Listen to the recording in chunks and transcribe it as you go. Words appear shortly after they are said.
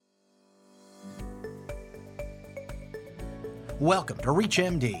Welcome to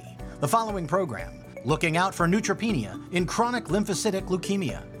ReachMD. The following program, Looking Out for Neutropenia in Chronic Lymphocytic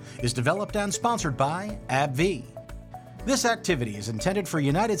Leukemia, is developed and sponsored by AbbVie. This activity is intended for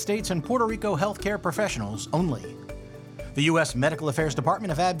United States and Puerto Rico healthcare professionals only. The U.S. Medical Affairs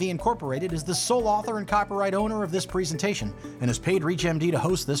Department of AbbVie Incorporated is the sole author and copyright owner of this presentation and has paid ReachMD to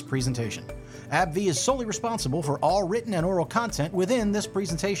host this presentation. AbbVie is solely responsible for all written and oral content within this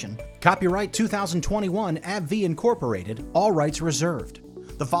presentation. Copyright 2021 AbbVie Incorporated, all rights reserved.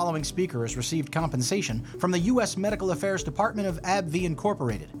 The following speaker has received compensation from the U.S. Medical Affairs Department of AbbVie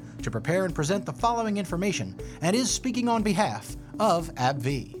Incorporated to prepare and present the following information and is speaking on behalf of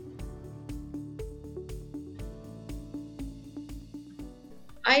AbbVie.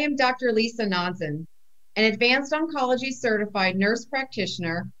 I am Dr. Lisa Nodzon, an advanced oncology certified nurse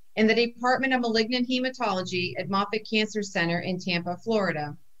practitioner in the Department of Malignant Hematology at Moffitt Cancer Center in Tampa,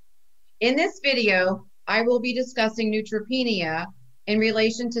 Florida. In this video, I will be discussing neutropenia in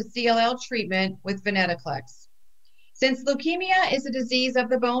relation to CLL treatment with venetoclax. Since leukemia is a disease of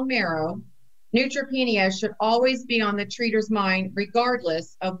the bone marrow, neutropenia should always be on the treater's mind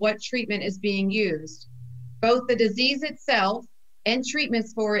regardless of what treatment is being used. Both the disease itself and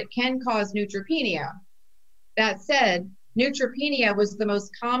treatments for it can cause neutropenia. That said, neutropenia was the most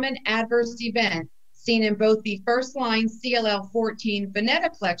common adverse event seen in both the first-line CLL-14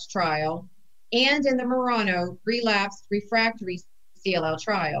 venetoclax trial and in the Murano relapsed refractory CLL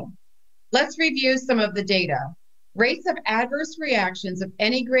trial. Let's review some of the data. Rates of adverse reactions of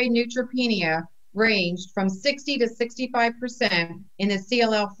any grade neutropenia ranged from 60 to 65% in the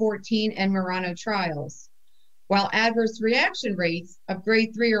CLL-14 and Murano trials, while adverse reaction rates of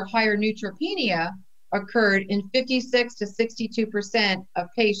grade 3 or higher neutropenia occurred in 56 to 62% of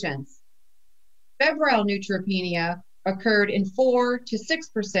patients. Febrile neutropenia occurred in 4 to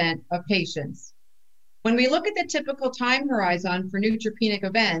 6% of patients. When we look at the typical time horizon for neutropenic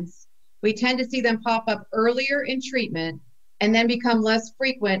events, we tend to see them pop up earlier in treatment and then become less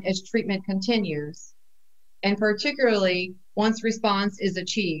frequent as treatment continues, and particularly once response is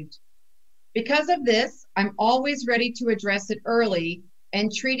achieved. Because of this, I'm always ready to address it early and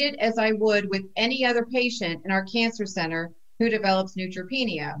treat it as I would with any other patient in our cancer center who develops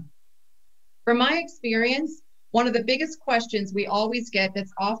neutropenia. From my experience, one of the biggest questions we always get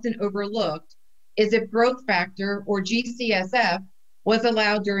that's often overlooked is if growth factor, or GCSF, was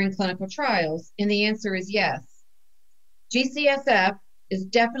allowed during clinical trials, and the answer is yes. GCSF is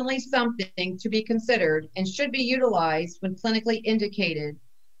definitely something to be considered and should be utilized when clinically indicated.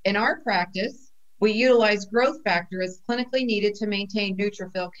 In our practice, we utilize growth factor as clinically needed to maintain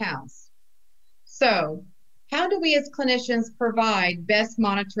neutrophil counts. So, how do we as clinicians provide best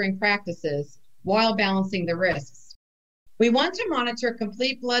monitoring practices while balancing the risks? We want to monitor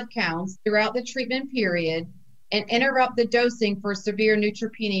complete blood counts throughout the treatment period and interrupt the dosing for severe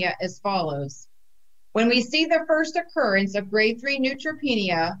neutropenia as follows. When we see the first occurrence of grade 3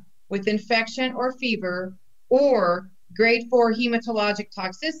 neutropenia with infection or fever, or grade 4 hematologic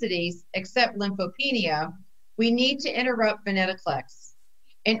toxicities, except lymphopenia, we need to interrupt venetoclax.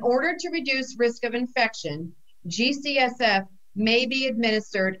 In order to reduce risk of infection, GCSF may be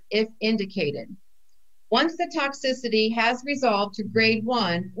administered if indicated. Once the toxicity has resolved to grade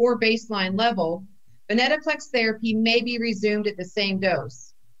 1 or baseline level, venetoclax therapy may be resumed at the same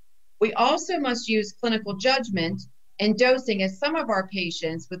dose. We also must use clinical judgment and dosing, as some of our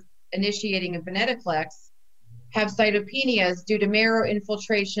patients with initiating of venetoclax have cytopenias due to marrow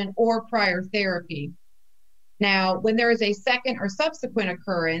infiltration or prior therapy. Now, when there is a second or subsequent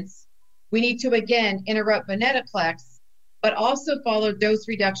occurrence, we need to again interrupt venetoclax, but also follow dose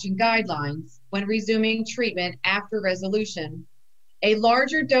reduction guidelines when resuming treatment after resolution. A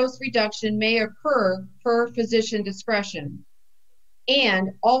larger dose reduction may occur per physician discretion.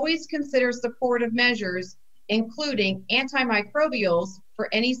 And always consider supportive measures, including antimicrobials for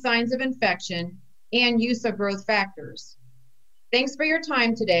any signs of infection and use of growth factors. Thanks for your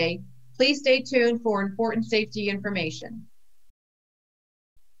time today. Please stay tuned for important safety information.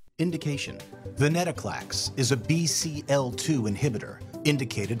 Indication: venetoclax is a BCL2 inhibitor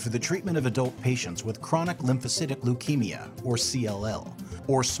indicated for the treatment of adult patients with chronic lymphocytic leukemia, or CLL,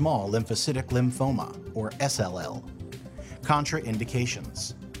 or small lymphocytic lymphoma, or SLL.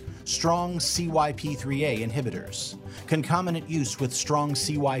 Contraindications: strong CYP3A inhibitors, concomitant use with strong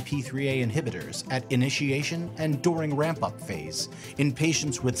CYP3A inhibitors at initiation and during ramp-up phase in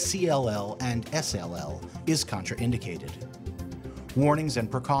patients with CLL and SLL is contraindicated. Warnings and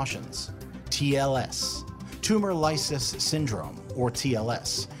precautions: TLS, tumor lysis syndrome, or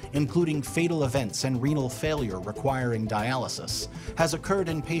TLS, including fatal events and renal failure requiring dialysis, has occurred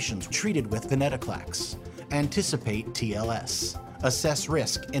in patients treated with venetoclax, anticipate TLS, assess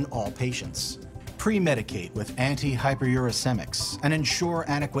risk in all patients, pre-medicate with anti-hyperuricemics and ensure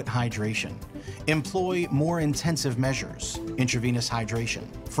adequate hydration, employ more intensive measures, intravenous hydration,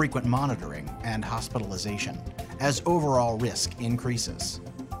 frequent monitoring, and hospitalization, as overall risk increases.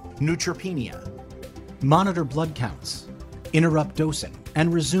 Neutropenia. Monitor blood counts, interrupt dosing,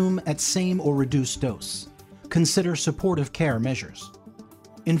 and resume at same or reduced dose. Consider supportive care measures.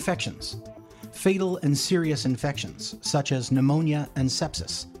 Infections. Fatal and serious infections, such as pneumonia and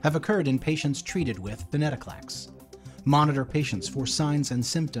sepsis, have occurred in patients treated with venetoclax. Monitor patients for signs and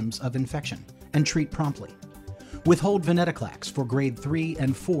symptoms of infection and treat promptly. Withhold venetoclax for grade 3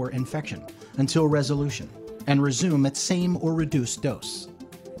 and 4 infection until resolution and resume at same or reduced dose.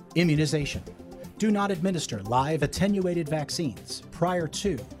 Immunization. Do not administer live attenuated vaccines prior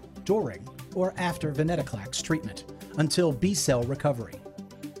to, during, or after venetoclax treatment until B-cell recovery.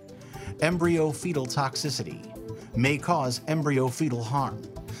 Embryo-fetal toxicity may cause embryo-fetal harm.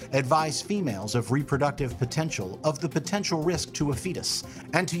 Advise females of reproductive potential of the potential risk to a fetus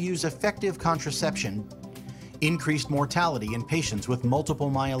and to use effective contraception. Increased mortality in patients with multiple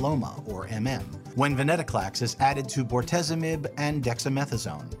myeloma, or MM, when venetoclax is added to bortezomib and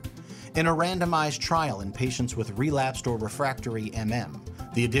dexamethasone. In a randomized trial in patients with relapsed or refractory MM,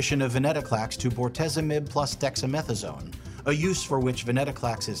 the addition of venetoclax to bortezomib plus dexamethasone, a use for which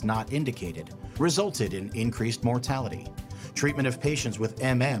venetoclax is not indicated, resulted in increased mortality. Treatment of patients with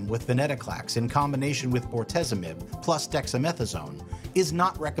MM with venetoclax in combination with bortezomib plus dexamethasone is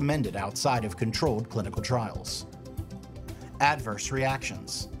not recommended outside of controlled clinical trials. Adverse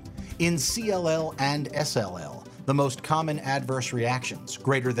reactions. In CLL and SLL, the most common adverse reactions,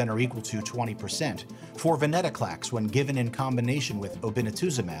 greater than or equal to 20%, for venetoclax when given in combination with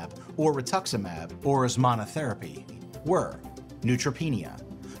obinutuzumab or rituximab or as monotherapy, were neutropenia,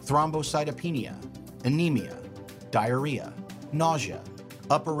 thrombocytopenia, anemia, diarrhea, nausea,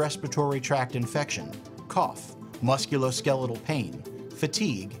 upper respiratory tract infection, cough, musculoskeletal pain,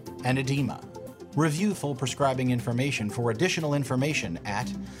 fatigue, and edema. Review full prescribing information for additional information at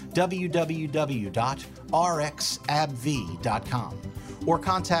www.rxabv.com or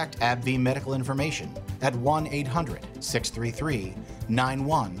contact AbbVie Medical Information at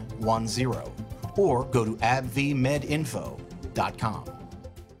 1-800-633-9110 or go to abvmedinfo.com.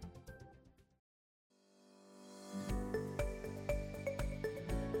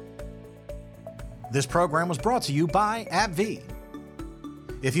 This program was brought to you by AbbVie.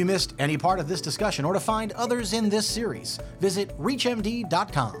 If you missed any part of this discussion or to find others in this series, visit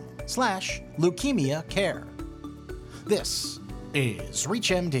reachmd.com/leukemia care. This is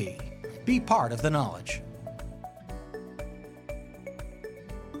ReachMD. Be part of the knowledge.